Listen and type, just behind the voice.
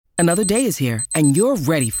Another day is here, and you're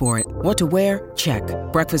ready for it. What to wear? Check.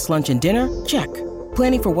 Breakfast, lunch, and dinner? Check.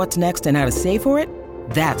 Planning for what's next and how to save for it?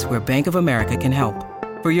 That's where Bank of America can help.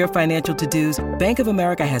 For your financial to-dos, Bank of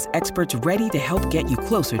America has experts ready to help get you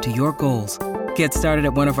closer to your goals. Get started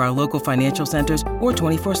at one of our local financial centers or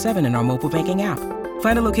 24/7 in our mobile banking app.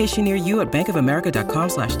 Find a location near you at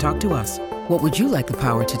bankofamerica.com/talktous. What would you like the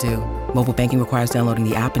power to do? Mobile banking requires downloading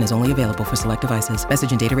the app and is only available for select devices.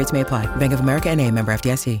 Message and data rates may apply. Bank of America N.A., member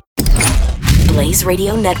FDIC. Blaze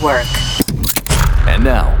Radio Network. And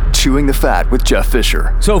now, Chewing the Fat with Jeff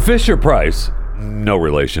Fisher. So Fisher-Price, no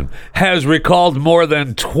relation, has recalled more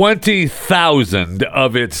than 20,000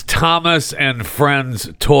 of its Thomas and Friends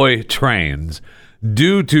toy trains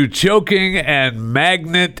due to choking and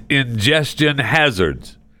magnet ingestion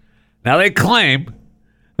hazards. Now, they claim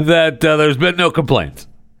that there's been no complaints.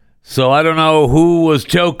 So I don't know who was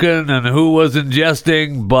choking and who was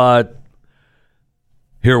ingesting, but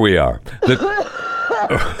here we are.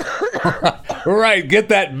 Right, get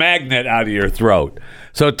that magnet out of your throat.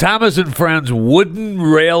 So Thomas and Friends Wooden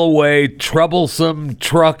Railway Troublesome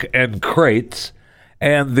Truck and Crates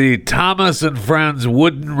and the Thomas and Friends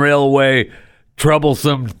Wooden Railway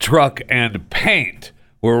Troublesome Truck and Paint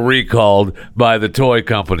were recalled by the toy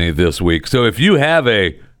company this week. So if you have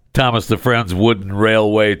a Thomas and Friends Wooden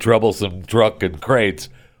Railway Troublesome Truck and Crates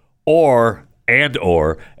or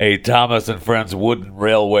a Thomas and Friends Wooden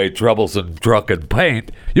Railway Troublesome Truck and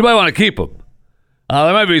Paint, you might want to keep them.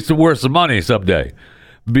 They might be worth some money someday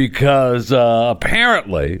because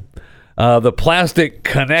apparently the plastic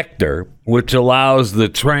connector, which allows the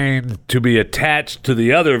train to be attached to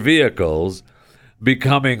the other vehicles,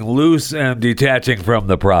 becoming loose and detaching from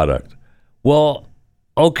the product. Well,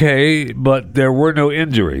 okay, but there were no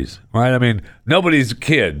injuries, right? I mean, nobody's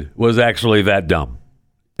kid was actually that dumb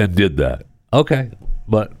and did that. Okay,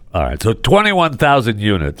 but all right. So 21,000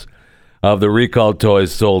 units of the recalled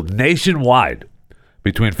toys sold nationwide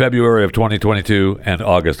between February of 2022 and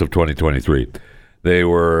August of 2023. They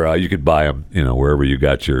were, you could buy them, wherever you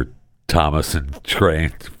got your Thomas and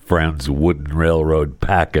Friends Wooden Railroad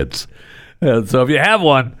packets. And so if you have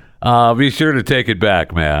one, be sure to take it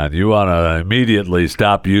back, man. You want to immediately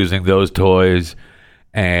stop using those toys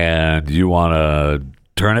and you want to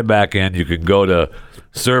turn it back in. You can go to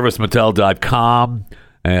servicemattel.com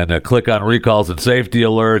and click on recalls and safety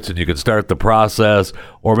alerts, and you can start the process.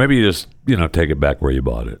 Or maybe you just, take it back where you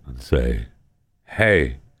bought it and say,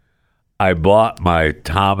 hey, I bought my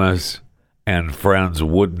Thomas and Friends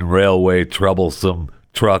Wooden Railway Troublesome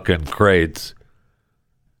Truck and Crates,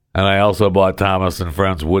 and I also bought Thomas and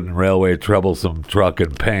Friends Wooden Railway Troublesome Truck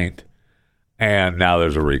and Paint, and now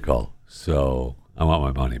there's a recall. So I want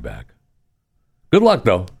my money back. Good luck,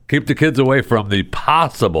 though. Keep the kids away from the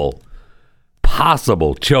possible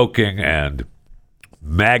choking and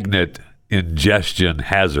magnet ingestion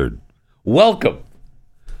hazard. Welcome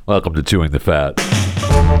to Chewing the Fat.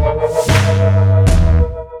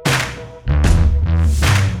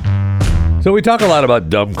 So we talk a lot about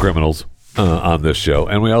dumb criminals on this show,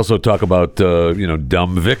 and we also talk about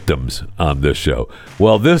dumb victims on this show.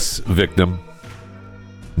 Well, this victim,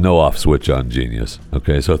 no off switch on genius.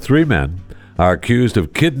 Okay, so 3 men are accused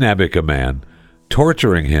of kidnapping a man,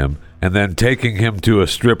 torturing him, and then taking him to a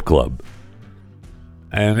strip club.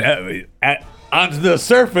 And on the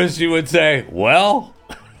surface, you would say, well,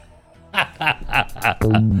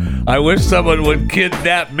 I wish someone would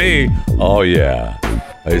kidnap me. Oh, yeah.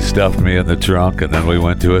 They stuffed me in the trunk, and then we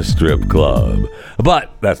went to a strip club.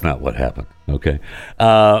 But that's not what happened, okay?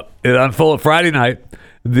 It unfolded Friday night.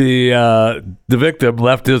 The victim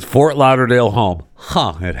left his Fort Lauderdale home.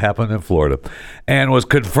 It happened in Florida. And was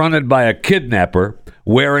confronted by a kidnapper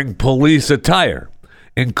wearing police attire,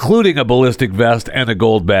 including a ballistic vest and a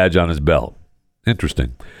gold badge on his belt.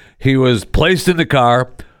 Interesting. He was placed in the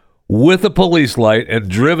car with a police light and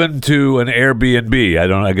driven to an Airbnb.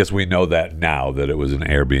 I guess we know that now, that it was an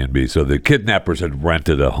Airbnb. So the kidnappers had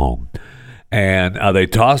rented a home. And they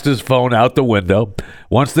tossed his phone out the window.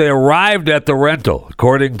 Once they arrived at the rental,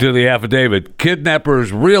 according to the affidavit,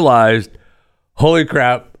 kidnappers realized, holy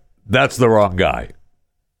crap, that's the wrong guy.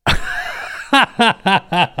 And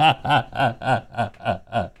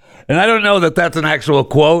I don't know that that's an actual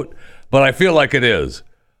quote, but I feel like it is.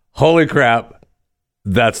 Holy crap,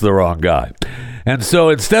 that's the wrong guy. And so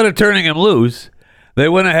instead of turning him loose, they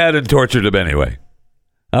went ahead and tortured him anyway.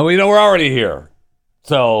 We're already here.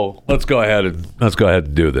 So let's go ahead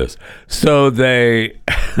and do this. So they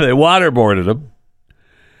waterboarded him.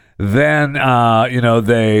 Then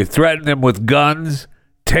they threatened him with guns,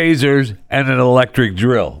 tasers, and an electric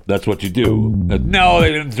drill. That's what you do. No,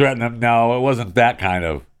 they didn't threaten him. No, it wasn't that kind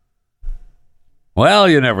of. Well,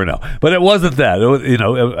 you never know. But it wasn't that. It was,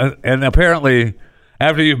 and apparently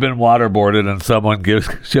after you've been waterboarded and someone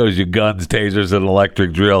shows you guns, tasers, and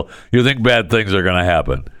electric drill, you think bad things are going to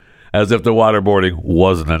happen, as if the waterboarding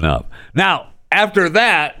wasn't enough. Now, after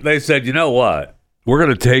that, they said, you know what? We're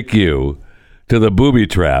going to take you to the Booby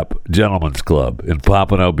Trap Gentlemen's Club in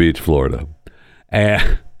Pompano Beach, Florida.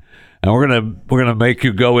 And we're gonna make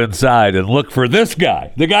you go inside and look for this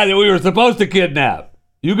guy, the guy that we were supposed to kidnap.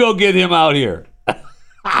 You go get him out here.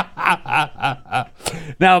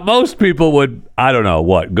 Now, most people would, I don't know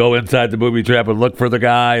what, go inside the booby trap and look for the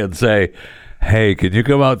guy and say, hey, can you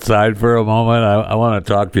come outside for a moment? I want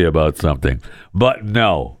to talk to you about something. But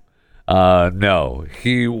no,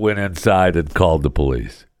 he went inside and called the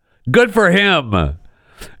police. Good for him.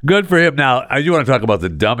 Good for him. Now, you want to talk about the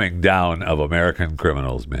dumbing down of American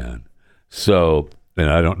criminals, man. So,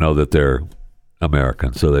 and I don't know that they're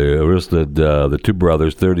American. So they arrested the two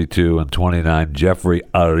brothers, 32 and 29, Jeffrey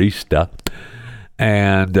Arista.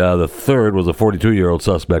 And the third was a 42-year-old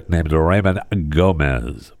suspect named Raymond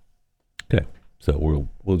Gomez. Okay, so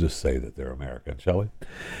we'll just say that they're American, shall we?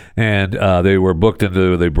 And they were booked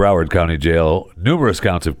into the Broward County Jail, numerous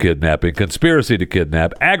counts of kidnapping, conspiracy to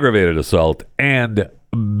kidnap, aggravated assault, and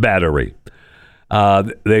battery.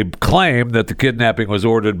 They claim that the kidnapping was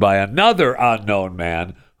ordered by another unknown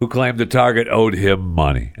man who claimed the target owed him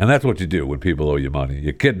money. And that's what you do when people owe you money.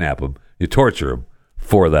 You kidnap them, you torture them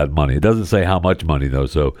for that money. It doesn't say how much money, though,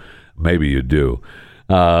 so maybe you do.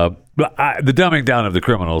 But the dumbing down of the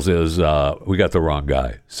criminals is we got the wrong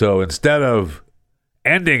guy. So instead of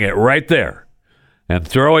ending it right there and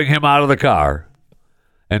throwing him out of the car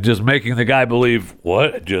and just making the guy believe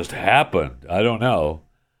what just happened, I don't know,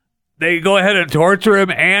 they go ahead and torture him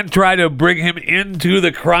and try to bring him into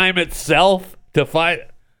the crime itself to fight.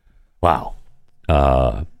 Wow.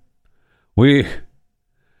 We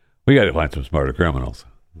got to find some smarter criminals.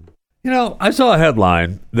 I saw a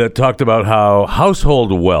headline that talked about how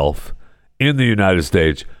household wealth in the United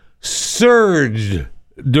States surged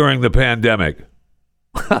during the pandemic.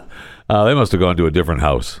 They must have gone to a different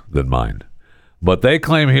house than mine. But they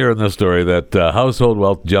claim here in this story that household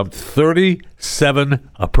wealth jumped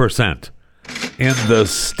 37% in the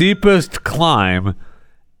steepest climb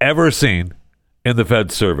ever seen in the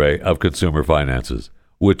Fed's survey of consumer finances,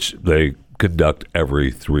 which they conduct every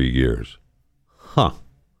 3 years. Huh.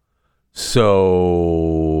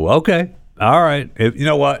 So, okay. All right. You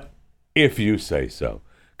know what? If you say so.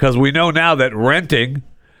 Because we know now that renting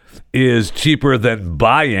is cheaper than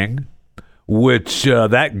buying, which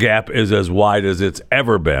that gap is as wide as it's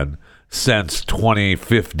ever been since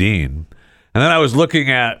 2015. And then I was looking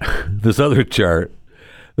at this other chart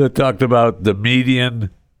that talked about the median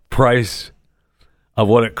price of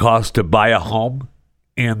what it costs to buy a home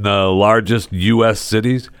in the largest U.S.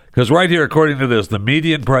 cities. Because right here, according to this, the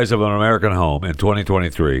median price of an American home in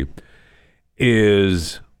 2023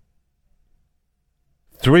 is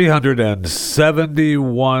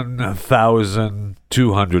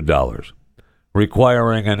 $371,200,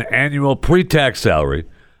 requiring an annual pre-tax salary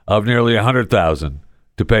of nearly $100,000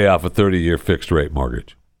 to pay off a 30-year fixed-rate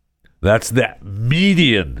mortgage. That's the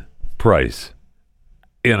median price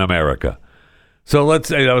in America. So let's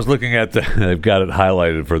say I was looking at they've got it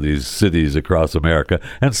highlighted for these cities across America.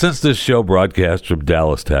 And since this show broadcasts from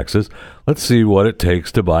Dallas, Texas, let's see what it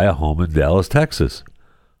takes to buy a home in Dallas, Texas.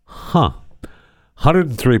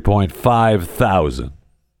 $103.5 thousand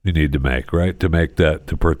you need to make, right?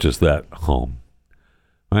 To purchase that home.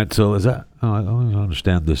 Right, so is that, I don't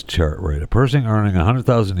understand this chart right. A person earning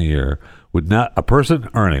 $100,000 a year a person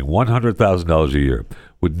earning $100,000 a year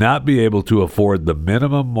would not be able to afford the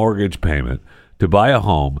minimum mortgage payment to buy a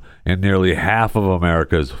home in nearly half of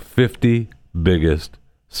America's 50 biggest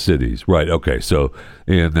cities. Right, okay, so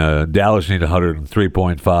in Dallas you need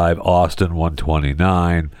 103.5, Austin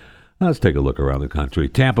 129. Let's take a look around the country.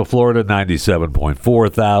 Tampa, Florida,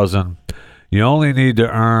 97.4 thousand. You only need to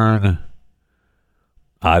earn,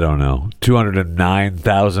 I don't know,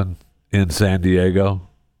 209,000 in San Diego.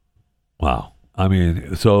 Wow. I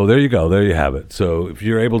mean, so there you go. There you have it. So if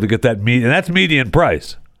you're able to get that and that's median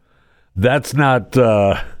price. That's not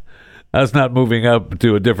moving up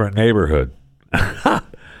to a different neighborhood. I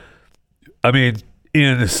mean,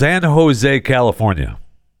 in San Jose, California,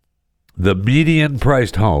 the median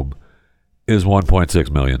priced home is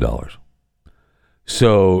 $1.6 million.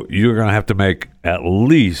 So you're going to have to make at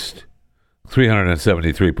least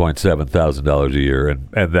 $373.7 thousand a year, and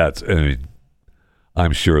that's, I mean,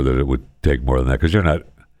 I'm sure that it would take more than that because you're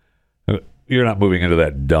not moving into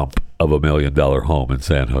that dump of $1 million home in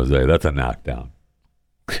San Jose. That's a knockdown.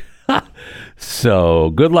 So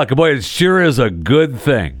good luck, boy. It sure is a good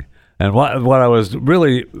thing And what I was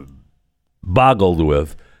really boggled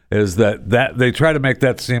with is that they try to make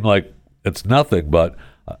that seem like it's nothing, but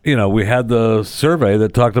we had the survey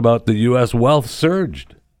that talked about the U.S. wealth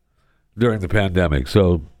surged during the pandemic.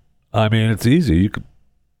 So, I mean, it's easy. You could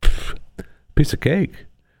piece of cake,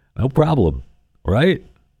 no problem, right?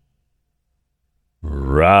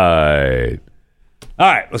 Right.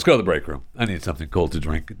 All right, let's go to the break room. I need something cold to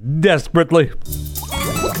drink desperately.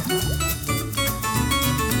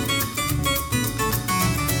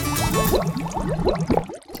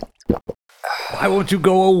 Why won't you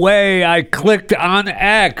go away? I clicked on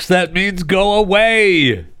X. That means go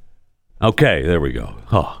away. Okay, there we go.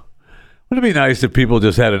 Oh, wouldn't it be nice if people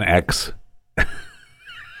just had an X?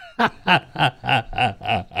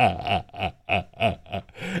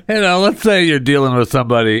 Let's say you're dealing with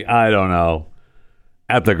somebody, I don't know,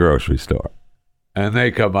 at the grocery store, and they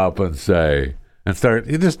come up and say, start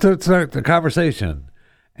the conversation,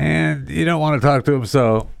 and you don't want to talk to them,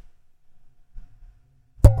 so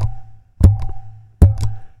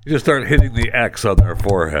you just start hitting the X on their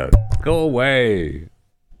forehead. Go away.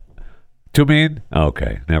 Too mean?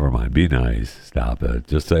 Okay, never mind. Be nice. Stop it.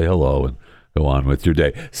 Just say hello and go on with your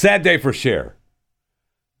day. Sad day for Cher.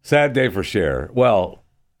 Sad day for Cher. Well,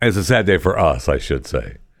 it's a sad day for us, I should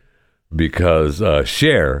say, because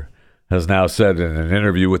Cher has now said in an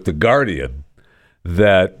interview with The Guardian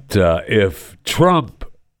that if Trump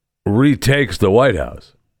retakes the White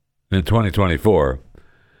House in 2024,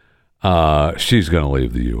 she's going to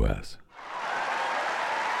leave the U.S.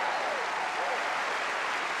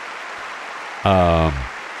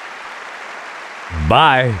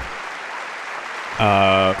 Bye.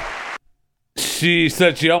 She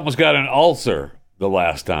said she almost got an ulcer the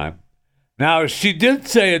last time. Now, she did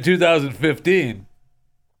say in 2015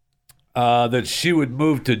 that she would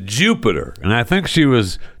move to Jupiter. And I think she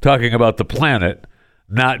was talking about the planet,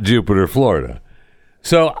 not Jupiter, Florida.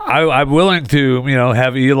 So I'm willing to,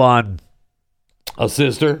 have Elon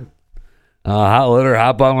assist her. Let her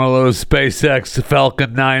hop on one of those SpaceX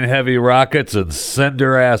Falcon 9 heavy rockets and send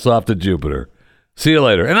her ass off to Jupiter. See you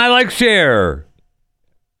later. And I like Cher.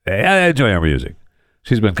 I enjoy her music.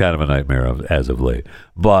 She's been kind of a nightmare as of late.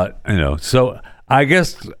 But, so I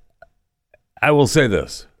guess I will say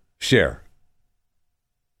this. Cher.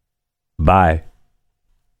 Bye.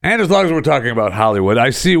 And as long as we're talking about Hollywood, I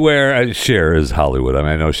see where Cher is Hollywood. I mean,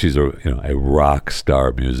 I know she's a rock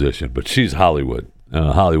star musician, but she's Hollywood,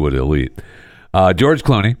 Hollywood elite. George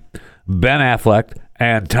Clooney, Ben Affleck,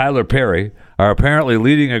 and Tyler Perry are apparently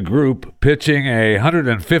leading a group pitching a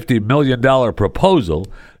 $150 million proposal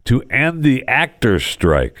to end the actors'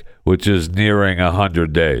 strike, which is nearing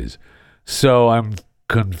 100 days. So I'm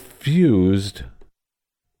confused.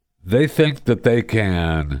 They think that they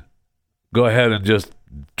can go ahead and just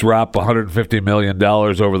drop $150 million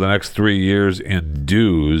over the next 3 years in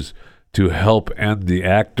dues to help end the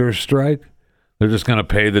actors' strike. They're just going to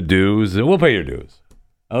pay the dues. We'll pay your dues.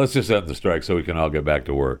 Let's just end the strike so we can all get back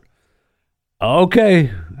to work.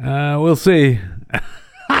 Okay, we'll see.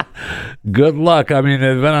 Good luck. I mean,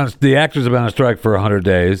 the actors have been on strike for 100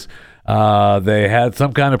 days. They had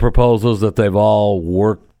some kind of proposals that they've all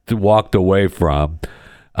walked away from.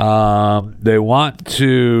 They want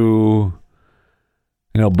to,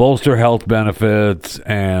 bolster health benefits,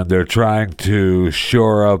 and they're trying to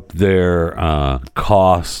shore up their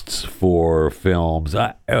costs for films.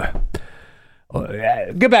 Get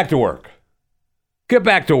back to work. Get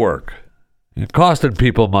back to work. You're costing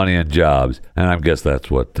people money and jobs, and I guess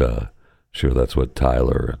that's what that's what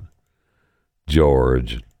Tyler and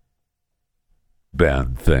George,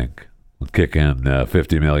 Ben think. We'll kick in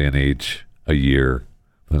 $50 million each a year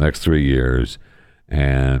for the next 3 years,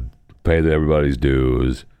 and pay everybody's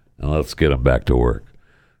dues, and let's get them back to work.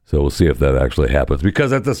 So we'll see if that actually happens.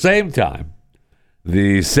 Because at the same time,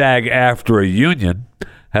 the SAG-AFTRA union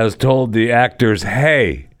has told the actors,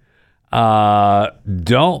 hey,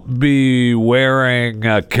 don't be wearing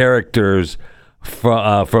characters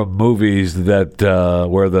from movies that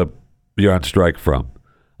where you're on strike from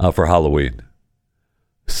for Halloween.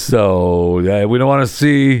 So we don't want to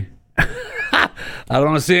see. I don't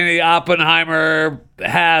want to see any Oppenheimer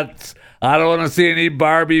hats. I don't want to see any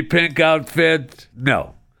Barbie pink outfits.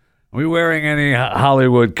 No, we wearing any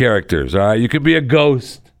Hollywood characters. All right, you can be a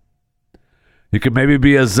ghost. You can maybe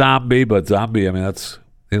be a zombie, but zombie. I mean, that's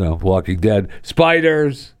Walking Dead,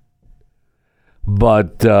 spiders.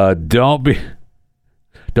 But don't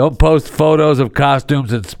post photos of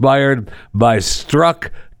costumes inspired by struck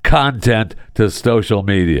content to social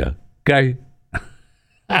media. Okay.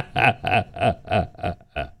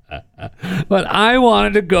 But I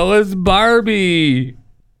wanted to go as Barbie.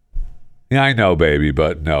 Yeah, I know, baby,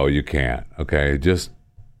 but no, you can't. Okay, just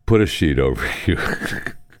put a sheet over you.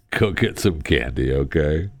 Go get some candy,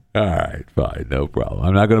 okay? All right, fine, no problem.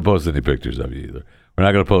 I'm not going to post any pictures of you either. We're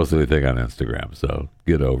not going to post anything on Instagram, so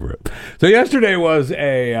get over it. So yesterday was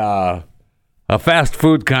a fast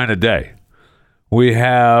food kind of day. We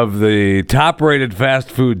have the top-rated fast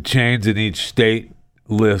food chains in each state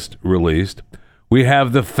list released. We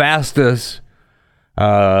have the fastest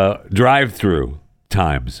drive-through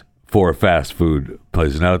times for fast food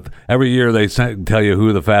places. Now, every year they tell you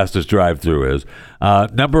who the fastest drive-through is.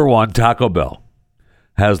 Number one, Taco Bell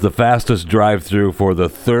has the fastest drive-through for the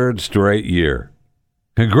third straight year.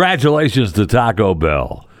 Congratulations to Taco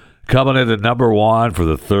Bell, coming in at number one for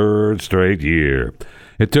the third straight year.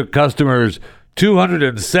 It took customers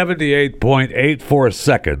 278.84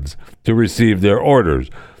 seconds to receive their orders,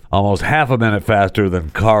 almost half a minute faster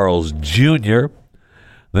than Carl's Jr.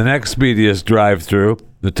 The next speediest drive-through,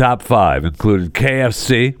 the top five, included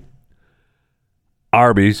KFC,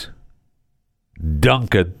 Arby's,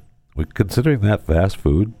 Dunkin'. We're considering that fast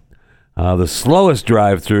food. The slowest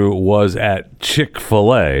drive-through was at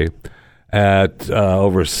Chick-fil-A at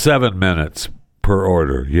over 7 minutes per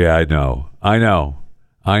order. Yeah, I know.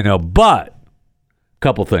 But a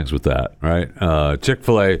couple things with that, right?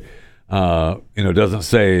 Chick-fil-A, doesn't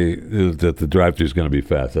say that the drive-through is going to be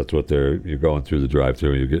fast. That's what you're going through the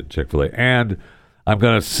drive-through and you get Chick-fil-A. And I'm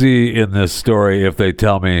going to see in this story if they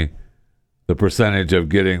tell me the percentage of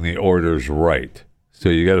getting the orders right. So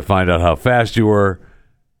you got to find out how fast you were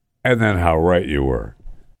and then how right you were.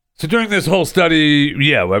 So during this whole study, we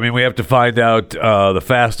have to find out the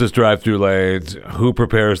fastest drive-through lanes, who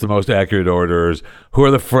prepares the most accurate orders, who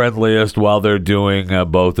are the friendliest while they're doing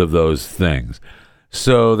both of those things.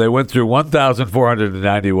 So they went through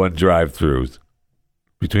 1,491 drive-throughs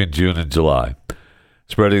between June and July,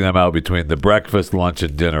 spreading them out between the breakfast, lunch,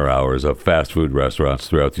 and dinner hours of fast food restaurants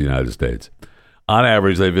throughout the United States. On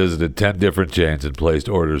average, they visited 10 different chains and placed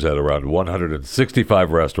orders at around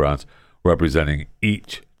 165 restaurants representing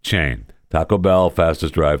each chain. Taco Bell,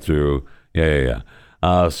 fastest drive-through.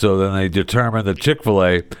 So then they determined that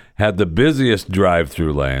Chick-fil-A had the busiest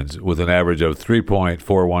drive-through lanes with an average of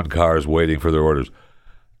 3.41 cars waiting for their orders.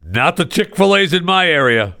 Not the Chick-fil-A's in my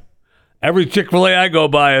area. Every Chick-fil-A I go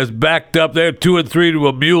by is backed up. They're 2 and 3 to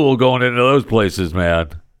a mule going into those places, man.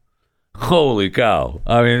 Holy cow.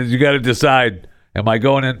 I mean, you got to decide, am I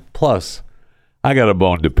going in? Plus, I got a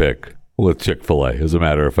bone to pick with Chick-fil-A, as a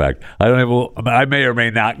matter of fact. I may or may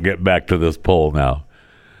not get back to this poll now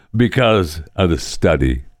because of the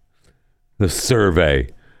study, the survey.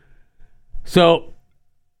 So,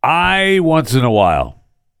 I, once in a while,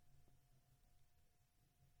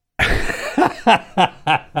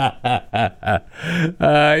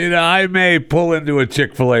 I may pull into a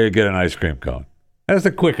Chick-fil-A and get an ice cream cone. That's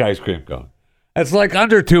a quick ice cream cone. It's like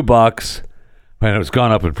under $2. Man, it's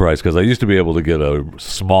gone up in price because I used to be able to get a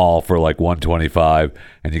small for like $125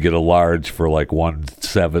 and you get a large for like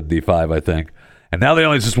 $175, I think. And now they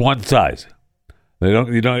only just one size. You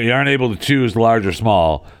aren't able to choose large or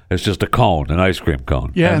small. It's just a cone, an ice cream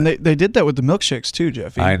cone. Yeah, and they did that with the milkshakes too,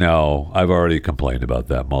 Jeffy. I know. I've already complained about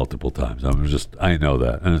that multiple times. I know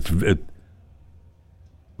that, and it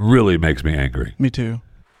really makes me angry. Me too.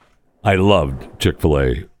 I loved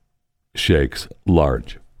Chick-fil-A shakes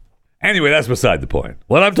large. Anyway, that's beside the point.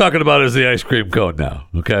 What I'm talking about is the ice cream cone now,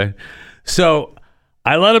 okay? So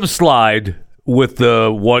I let him slide with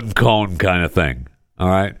the one cone kind of thing, all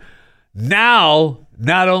right? Now,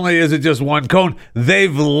 not only is it just one cone,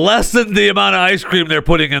 they've lessened the amount of ice cream they're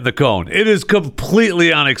putting in the cone. It is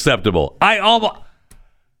completely unacceptable. I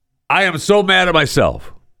am so mad at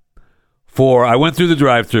myself. I went through the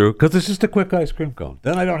drive-through because it's just a quick ice cream cone.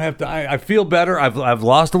 Then I don't have to. I feel better. I've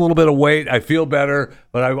lost a little bit of weight. I feel better,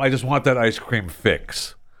 but I just want that ice cream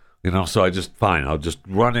fix. So I'll just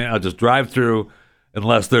run in. I'll just drive through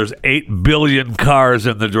unless there's 8 billion cars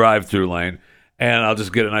in the drive-through lane, and I'll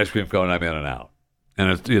just get an ice cream cone. I'm in and out, and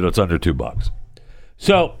it's under $2.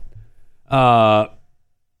 So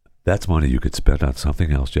that's money you could spend on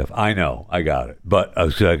something else, Jeff. I know, I got it, but I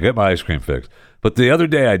get my ice cream fixed. But the other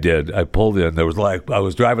day I pulled in. There was I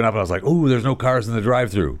was driving up and I was like, "Ooh, there's no cars in the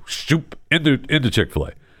drive-through." Shoop into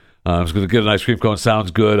Chick-fil-A. I was going to get an ice cream cone. Sounds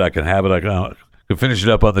good. I can have it. I can finish it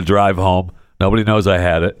up on the drive home. Nobody knows I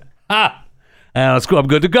had it. And let's go. I'm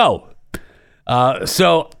good to go. And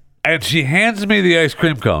she hands me the ice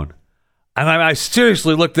cream cone, and I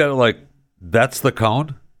seriously looked at it like, "That's the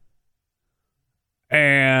cone."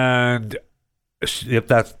 And if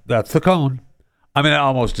that's the cone, I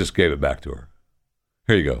almost just gave it back to her.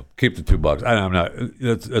 Here you go. Keep the $2. I'm not.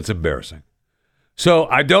 That's embarrassing. So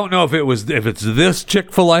I don't know if it's this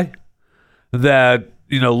Chick-fil-A that,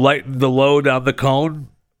 lightened the load on the cone,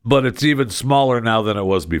 but it's even smaller now than it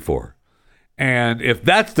was before. And if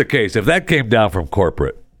that's the case, if that came down from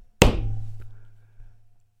corporate,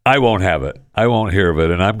 I won't have it. I won't hear of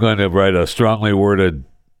it. And I'm going to write a strongly worded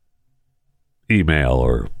email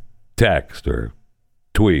or text or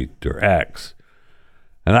tweet or X.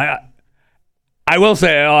 And I will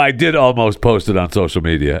say, I did almost post it on social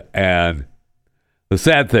media. And the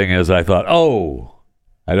sad thing is I thought,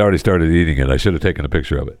 I'd already started eating it. I should have taken a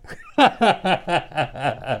picture of it.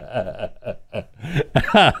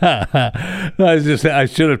 I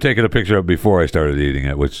should have taken a picture of it before I started eating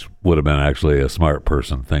it, which would have been actually a smart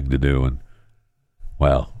person thing to do. And,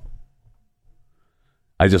 well,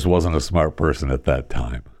 I just wasn't a smart person at that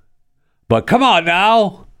time. But come on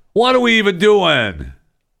now. What are we even doing?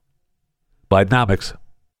 Bidenomics.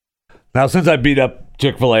 Now, since I beat up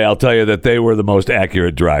Chick-fil-A, I'll tell you that they were the most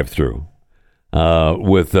accurate drive-through.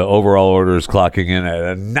 With the overall orders clocking in at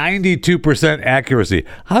a 92% accuracy.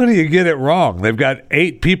 How do you get it wrong? They've got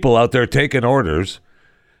 8 people out there taking orders.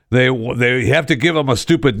 They have to give them a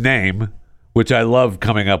stupid name, which I love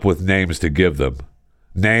coming up with names to give them.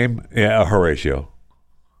 Name, Horatio.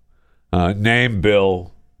 Name,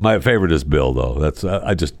 Bill. My favorite is Bill, though.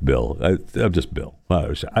 I'm just Bill.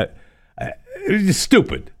 It's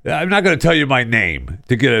stupid. I'm not going to tell you my name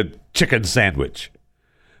to get a chicken sandwich.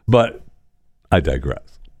 But I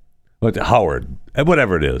digress. But Howard,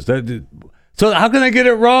 whatever it is. So how can I get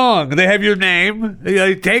it wrong? They have your name.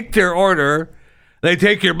 They take their order. They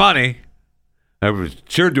take your money. I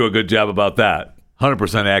sure do a good job about that.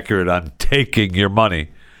 100% accurate on taking your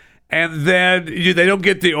money. And then they don't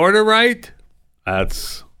get the order right?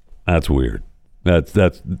 That's weird. They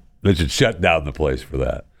should shut down the place for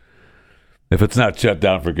that. If it's not shut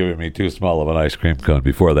down for giving me too small of an ice cream cone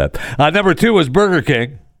before that. Number 2 was Burger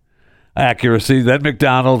King. Accuracy, then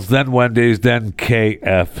McDonald's, then Wendy's, then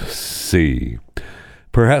KFC.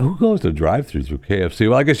 Perhaps who goes to drive-through through KFC?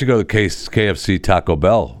 Well, I guess you go to KFC Taco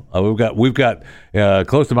Bell. We've got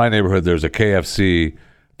close to my neighborhood. There's a KFC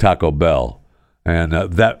Taco Bell, and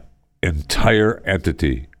that entire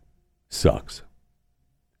entity sucks.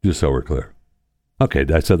 Just so we're clear. Okay,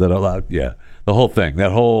 I said that out loud. Yeah, the whole thing,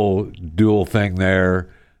 that whole dual thing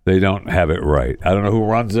there, they don't have it right. I don't know who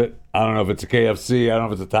runs it. I don't know if it's a KFC. I don't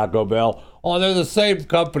know if it's a Taco Bell. Oh, they're the same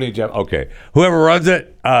company, Jeff. Okay. Whoever runs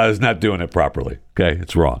it is not doing it properly. Okay.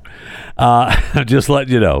 It's wrong. Just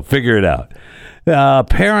letting you know. Figure it out.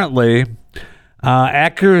 Apparently,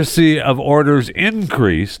 accuracy of orders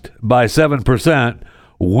increased by 7%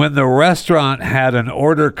 when the restaurant had an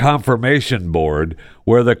order confirmation board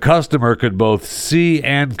where the customer could both see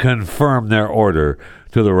and confirm their order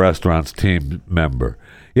to the restaurant's team member.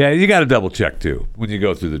 Yeah, you got to double check too when you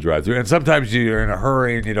go through the drive-thru, and sometimes you're in a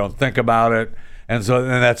hurry and you don't think about it, and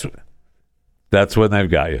that's when they've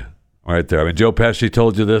got you right there. I mean, Joe Pesci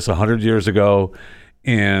told you this 100 years ago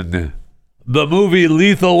in the movie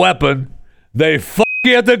Lethal Weapon. They fuck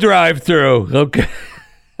you at the drive-thru. Okay,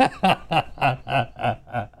 that's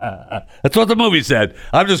what the movie said.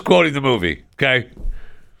 I'm just quoting the movie. Okay,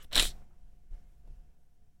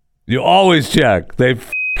 you always check. They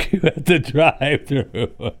you at the drive-thru.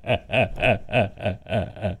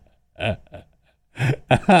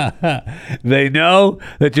 They know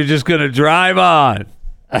that you're just going to drive on.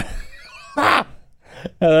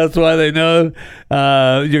 That's why they know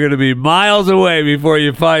you're going to be miles away before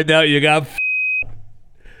you find out you got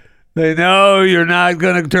They know you're not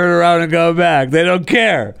going to turn around and go back. They don't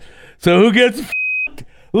care. So who gets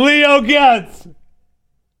Leo gets.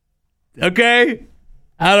 Okay?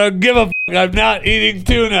 I don't give a I'm not eating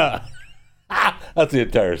tuna. That's the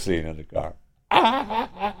entire scene in the car.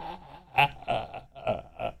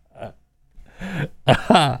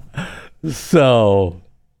 So,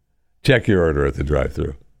 check your order at the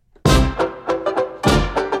drive-thru.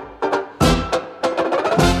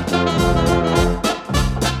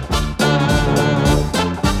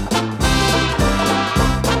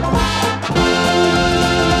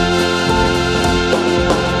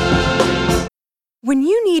 When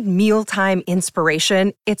you need mealtime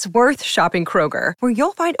inspiration, it's worth shopping Kroger, where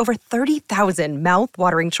you'll find over 30,000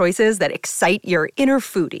 mouth-watering choices that excite your inner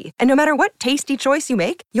foodie. And no matter what tasty choice you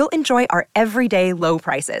make, you'll enjoy our everyday low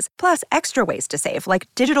prices, plus extra ways to save, like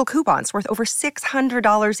digital coupons worth over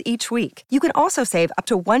 $600 each week. You can also save up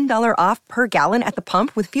to $1 off per gallon at the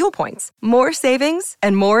pump with fuel points. More savings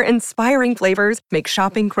and more inspiring flavors make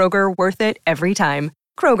shopping Kroger worth it every time.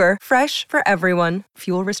 Kroger, fresh for everyone.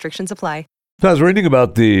 Fuel restrictions apply. So I was reading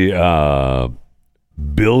about the $1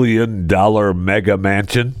 billion mega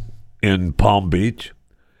mansion in Palm Beach.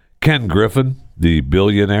 Ken Griffin, the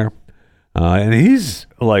billionaire, and he's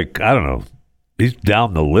like, I don't know, he's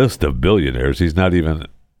down the list of billionaires. He's not even.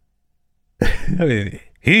 I mean,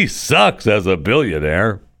 he sucks as a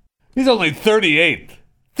billionaire. He's only 38th.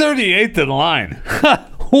 38th in line.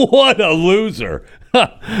 What a loser.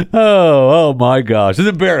 Oh my gosh. It's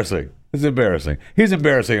embarrassing. It's embarrassing. He's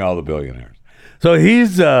embarrassing all the billionaires. So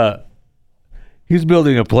he's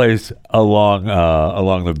building a place along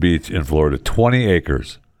the beach in Florida, 20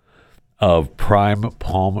 acres of prime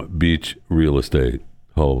Palm Beach real estate.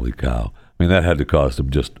 Holy cow. I mean, that had to cost him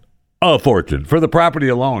just a fortune. For the property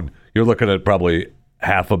alone, you're looking at probably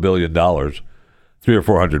 $500 million, $300 or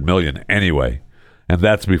 $400 million anyway. And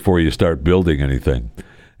that's before you start building anything.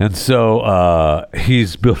 And so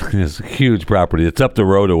he's building this huge property. It's up the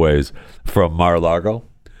road a ways from Mar-a-Lago.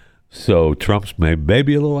 So Trump's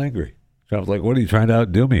maybe a little angry. Trump's like, what are you trying to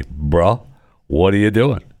outdo me, bro? What are you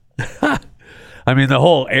doing? I mean, the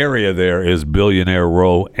whole area there is billionaire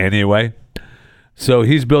row anyway. So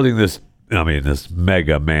he's building this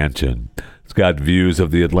mega mansion. It's got views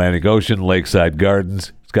of the Atlantic Ocean, lakeside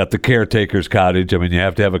gardens. It's got the caretaker's cottage. I mean, you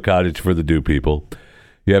have to have a cottage for the do people.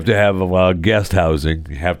 You have to have guest housing.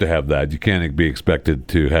 You have to have that. You can't be expected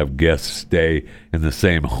to have guests stay in the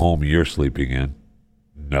same home you're sleeping in.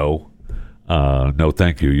 No. No,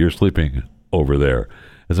 thank you. You're sleeping over there.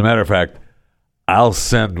 As a matter of fact, I'll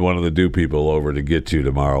send one of the do people over to get you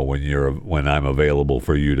tomorrow when I'm available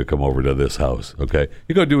for you to come over to this house. Okay?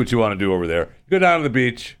 You go do what you want to do over there. You go down to the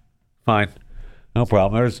beach. Fine. No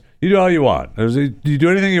problem. You do all you want. You do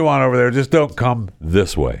anything you want over there. Just don't come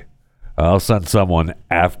this way. I'll send someone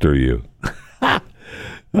after you.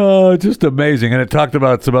 Oh, just amazing. And it talked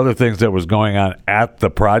about some other things that was going on at the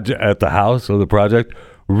project, at the house of the project.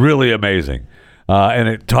 Really amazing. And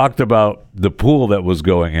it talked about the pool that was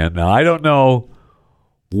going in. Now, I don't know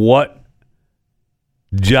what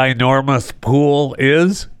ginormous pool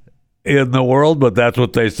is in the world, but that's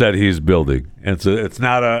what they said he's building. It's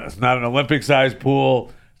not an Olympic-sized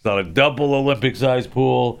pool. It's not a double Olympic-sized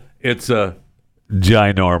pool. It's a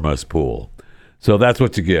ginormous pool. So that's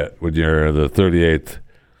what you get when you're the 38th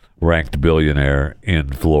ranked billionaire in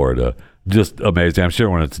Florida. Just amazing. I'm sure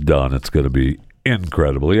when it's done, it's going to be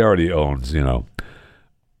incredible. He already owns,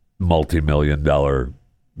 multi-million-dollar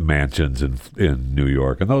mansions in New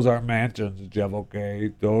York. And those aren't mansions, Jeff,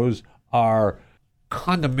 okay? Those are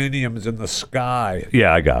condominiums in the sky.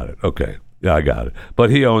 Yeah, I got it. Okay. Yeah, I got it. But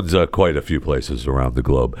he owns quite a few places around the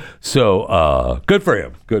globe. So good for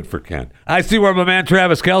him. Good for Ken. I see where my man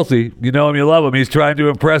Travis Kelce, you know him, you love him. He's trying to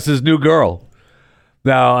impress his new girl.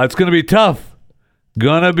 Now, it's going to be tough.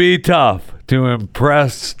 Gonna be tough to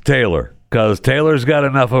impress Taylor because Taylor's got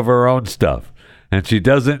enough of her own stuff. And she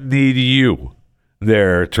doesn't need you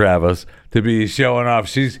there, Travis, to be showing off.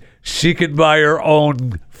 She can buy her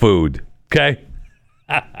own food, okay?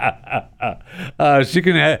 She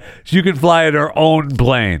can fly in her own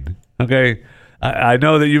plane. Okay, I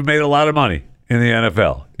know that you've made a lot of money in the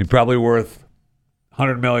NFL. You're probably worth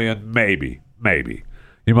 $100 million, maybe.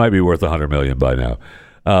 You might be worth $100 million by now,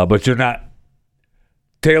 but you're not.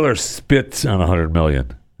 Taylor spits on $100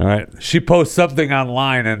 million. All right, she posts something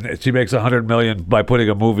online and she makes $100 million by putting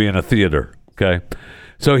a movie in a theater. Okay,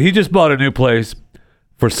 so he just bought a new place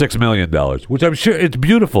for $6 million, which I'm sure it's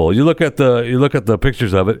beautiful. You look at the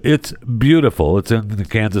pictures of it. It's beautiful. It's in the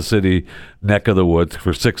Kansas City neck of the woods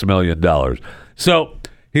for $6 million. So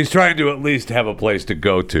he's trying to at least have a place to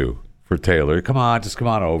go to for Taylor. Come on, just come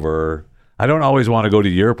on over. I don't always want to go to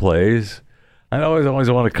your place. I don't always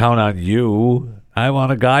want to count on you. I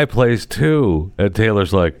want a guy place too. And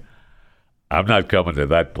Taylor's like, I'm not coming to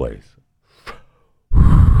that place.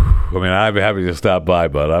 I mean, I'm happy to stop by,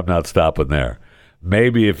 but I'm not stopping there.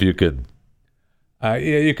 Maybe if you could,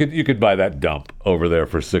 you could buy that dump over there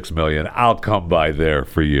for $6 million. I'll come by there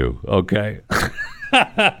for you, okay?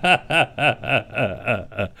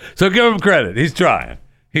 So give him credit. He's trying.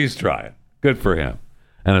 Good for him.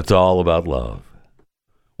 And it's all about love.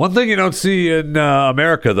 One thing you don't see in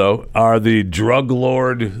America, though, are the drug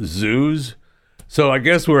lord zoos. So I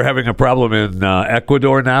guess we're having a problem in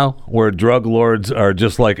Ecuador now, where drug lords are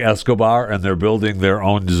just like Escobar, and they're building their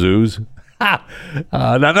own zoos.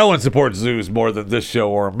 Now, no one supports zoos more than this show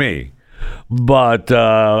or me, but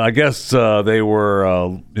I guess they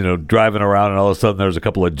were, driving around, and all of a sudden there's a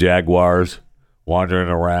couple of jaguars wandering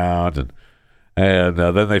around, and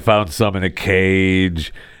then they found some in a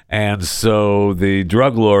cage, and so the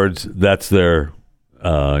drug lords, that's their,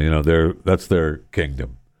 that's their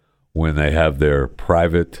kingdom when they have their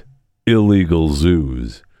private illegal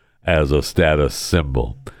zoos as a status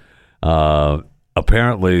symbol.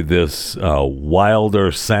 Apparently, this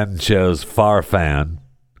Wilder Sanchez Farfan,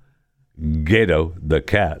 Gato, the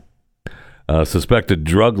cat, suspected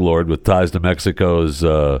drug lord with ties to Mexico's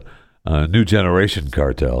New Generation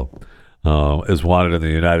cartel, is wanted in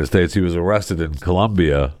the United States. He was arrested in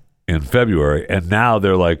Colombia in February, and now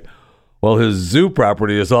they're like, well, his zoo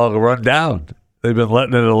property is all run down. They've been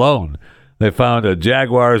letting it alone. They found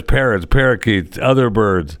jaguars, parrots, parakeets, other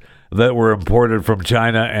birds that were imported from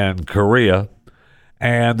China and Korea.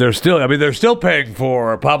 And they're still paying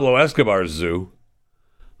for Pablo Escobar's zoo.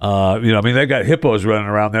 They got hippos running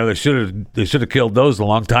around there. They should have killed those a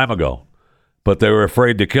long time ago, but they were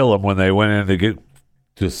afraid to kill them when they went in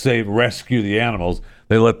to rescue the animals.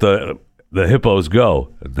 They let the hippos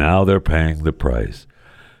go, and now they're paying the price.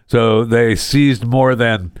 So they seized more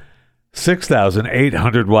than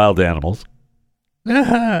 6,800 wild animals,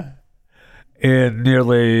 in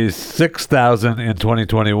nearly 6,000 in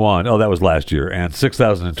 2021. Oh, that was last year, and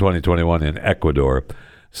 6,000 in 2021 in Ecuador.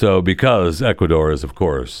 So because Ecuador is, of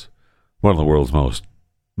course, one of the world's most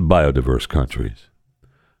biodiverse countries.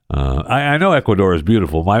 I know Ecuador is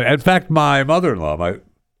beautiful. In fact, my mother-in-law,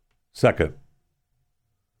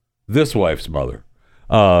 this wife's mother,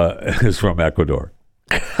 is from Ecuador.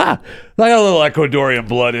 I got a little Ecuadorian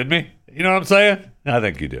blood in me. You know what I'm saying? I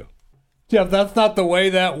think you do. Jeff, that's not the way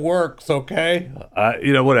that works, okay?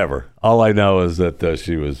 Whatever. All I know is that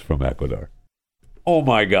she was from Ecuador. Oh,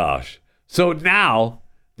 my gosh. So now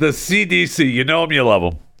the CDC, you know them, you love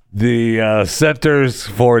them. The Centers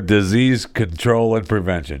for Disease Control and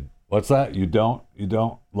Prevention. What's that? You don't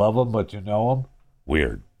love them, but you know them?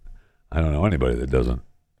 Weird. I don't know anybody that doesn't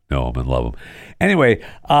know them and love them. Anyway,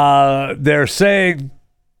 they're saying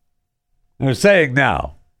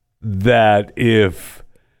now that if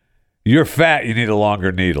you're fat, you need a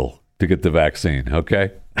longer needle to get the vaccine,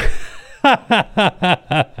 okay?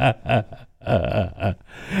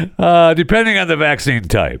 Depending on the vaccine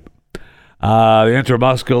type, the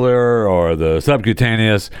intramuscular or the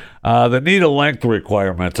subcutaneous, the needle length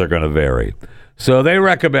requirements are going to vary. So they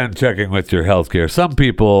recommend checking with your healthcare. Some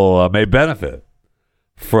people may benefit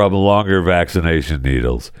from longer vaccination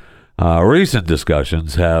needles. Recent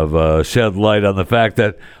discussions have shed light on the fact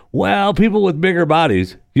that, well, people with bigger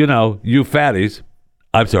bodies, us fatties,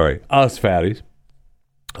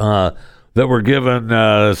 that were given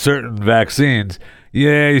certain vaccines,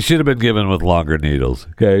 you should have been given with longer needles.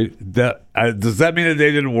 Okay, does that mean that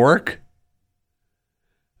they didn't work?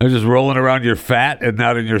 They're just rolling around your fat and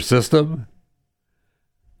not in your system?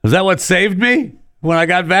 Is that what saved me when I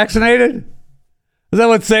got vaccinated? Is that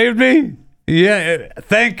what saved me? Yeah,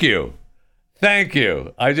 thank you.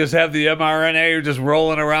 I just have the mRNA just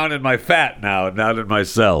rolling around in my fat now, not in my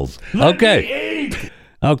cells. Okay.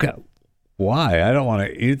 Why? I don't want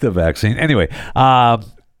to eat the vaccine. Anyway,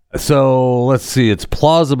 so let's see. It's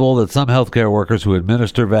plausible that some healthcare workers who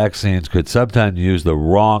administer vaccines could sometimes use the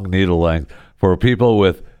wrong needle length for people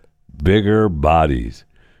with bigger bodies.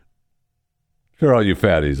 For all you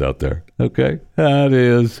fatties out there. Okay. That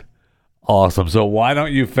is awesome. So why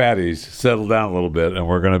don't you fatties settle down a little bit, and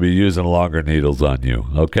we're going to be using longer needles on you,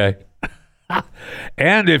 okay?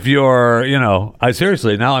 And if you're, now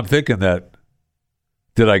I'm thinking that,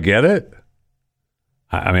 did I get it?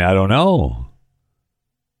 I mean, I don't know.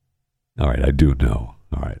 All right, I do know.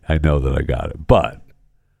 All right, I know that I got it. But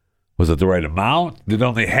was it the right amount? Did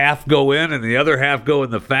only half go in and the other half go in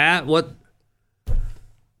the fat? What?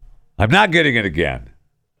 I'm not getting it again.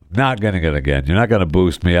 You're not going to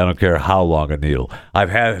boost me. I don't care how long a needle. I've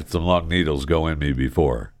had some long needles go in me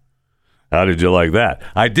before. How did you like that?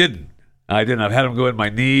 I didn't. I've had them go in my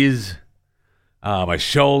knees, my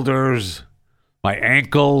shoulders, my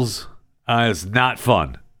ankles. It's not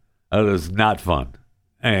fun. It is not fun.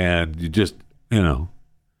 And you just,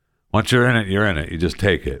 once you're in it, you're in it. You just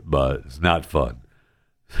take it. But it's not fun.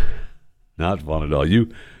 Not fun at all.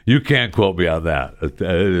 You can't quote me on that. It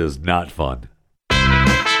is not fun.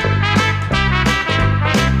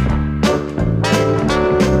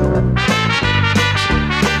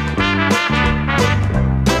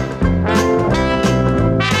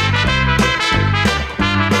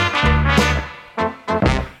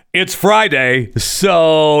 It's Friday,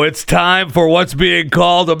 so it's time for what's being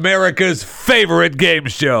called America's favorite game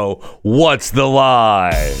show, What's the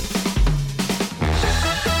Lie?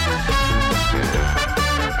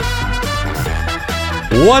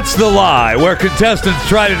 What's the Lie? Where contestants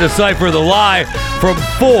try to decipher the lie from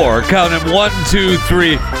 4, count them 1, 2,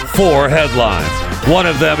 3, 4 headlines. One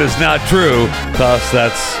of them is not true, thus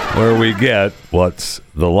that's where we get What's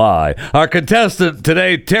the Lie. Our contestant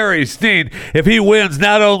today, Terry Steen, if he wins,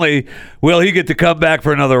 not only will he get to come back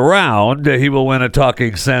for another round, he will win a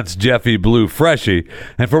Talking Sense Jeffy Blue Freshie.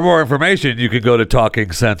 And for more information, you can go to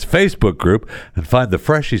Talking Sense Facebook group and find the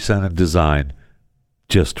Freshie scented design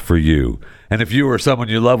just for you. And if you or someone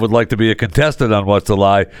you love would like to be a contestant on What's the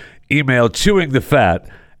Lie, email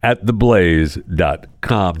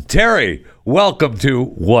chewingthefat@theblaze.com. Terry, welcome to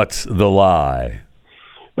What's the Lie.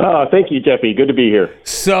 Thank you, Jeffy. Good to be here.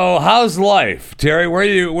 So, how's life, Terry? Where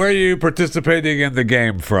are you participating in the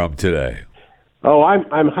game from today? Oh,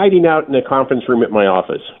 I'm hiding out in a conference room at my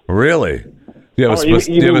office. Really? Do you have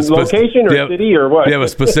location or city or what? Do you have a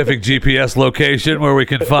specific GPS location where we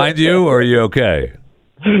can find you, or are you okay?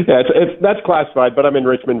 Yeah, that's classified, but I'm in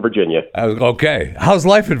Richmond, Virginia. Okay. How's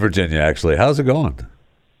life in Virginia, actually? How's it going?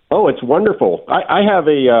 Oh, it's wonderful. I have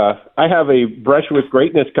a brush with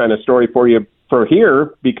greatness kind of story for you for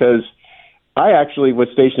here, because I actually was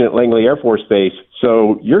stationed at Langley Air Force Base.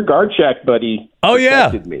 So your guard shack buddy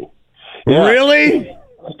protected me. Yeah. Really?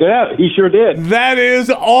 Yeah, he sure did. That is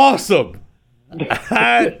awesome.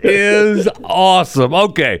 That is awesome.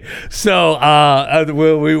 Okay, so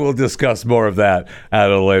we will discuss more of that at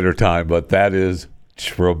a later time, but that is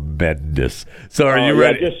tremendous. So are you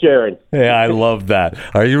ready? Just sharing. Yeah, I love that.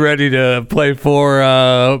 Are you ready to play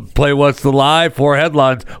What's the Lie? 4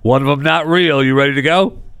 headlines, one of them not real. You ready to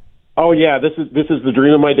go? Oh yeah, this is the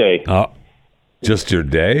dream of my day. Just your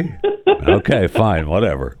day? Okay, fine,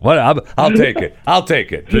 whatever. I'll take it. I'll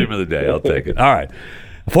take it. Dream of the day. I'll take it. All right.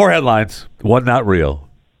 4 headlines, one not real.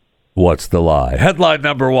 What's the lie? Headline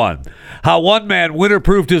number 1. How one man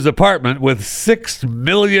winterproofed his apartment with 6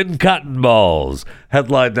 million cotton balls.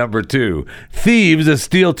 Headline number 2. Thieves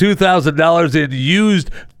steal $2,000 in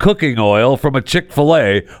used cooking oil from a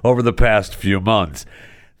Chick-fil-A over the past few months.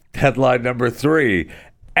 Headline number 3.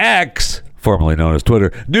 X, formerly known as Twitter,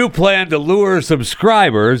 new plan to lure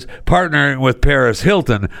subscribers, partnering with Paris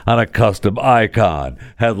Hilton on a custom icon.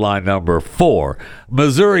 Headline number 4.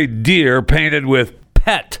 Missouri deer painted with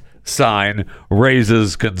pet sign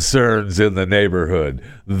raises concerns in the neighborhood.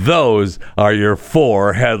 Those are your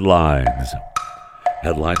 4 headlines.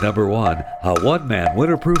 Headline number 1. How one man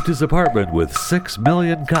winterproofed his apartment with 6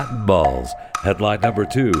 million cotton balls. Headline number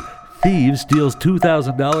 2. Thieves steals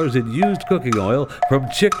 $2,000 in used cooking oil from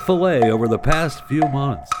Chick-fil-A over the past few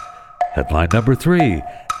months. Headline number 3.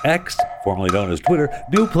 X, formerly known as Twitter,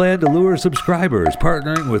 new plan to lure subscribers,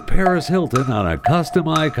 partnering with Paris Hilton on a custom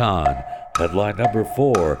icon. Headline number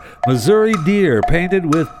 4. Missouri deer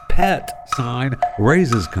painted with pet sign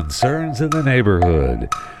raises concerns in the neighborhood.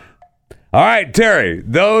 All right, Terry,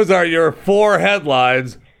 those are your 4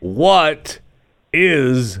 headlines. What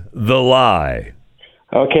is the lie?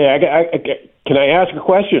 Okay, can I ask a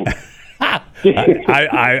question?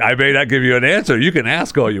 I may not give you an answer. You can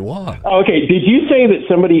ask all you want. Okay, did you say that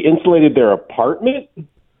somebody insulated their apartment?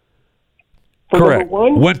 Correct.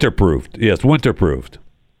 Winterproofed. Yes, winterproofed.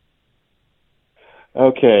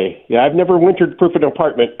 Okay. Yeah, I've never winterproofed an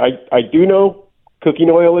apartment. I do know cooking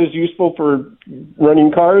oil is useful for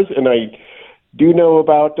running cars, and I do know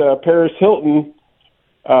about Paris Hilton.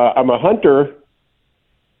 I'm a hunter.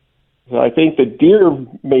 So I think the deer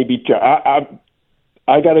may be. I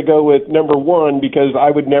got to go with number 1 because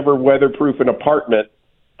I would never weatherproof an apartment.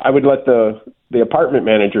 I would let the apartment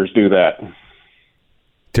managers do that.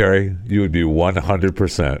 Terry, you would be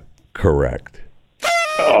 100% correct.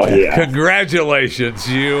 Oh yeah! Congratulations,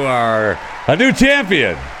 you are a new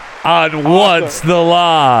champion on What's the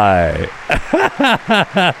Lie.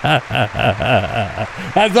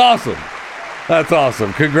 That's awesome. That's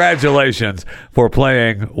awesome. Congratulations for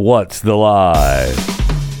playing What's the Lie.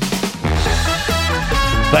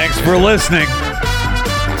 Thanks for listening.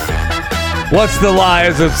 What's the Lie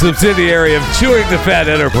is a subsidiary of Chewing the Fat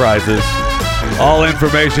Enterprises. All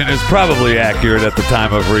information is probably accurate at the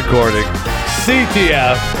time of recording.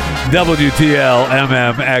 CTF, WTL,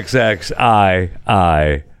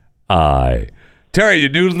 MMXXIII. Terry, you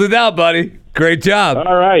noodled it out, buddy. Great job.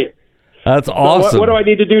 All right. That's awesome. So what do I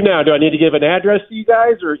need to do now? Do I need to give an address to you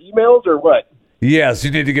guys or emails or what? Yes,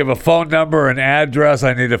 you need to give a phone number, an address.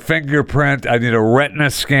 I need a fingerprint. I need a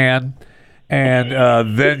retina scan. And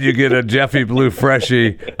then you get a Jeffy Blue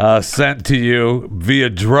Freshie sent to you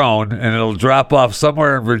via drone, and it'll drop off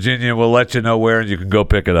somewhere in Virginia. We'll let you know where, and you can go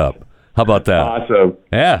pick it up. How about that? Awesome.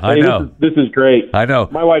 Yeah, I know. This is great. I know.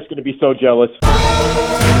 My wife's going to be so jealous.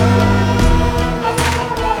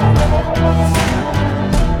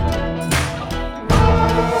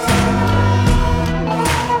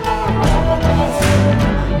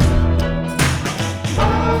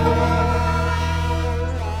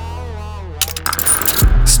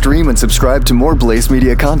 Stream and subscribe to more Blaze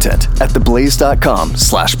Media content at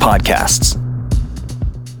theblaze.com/podcasts.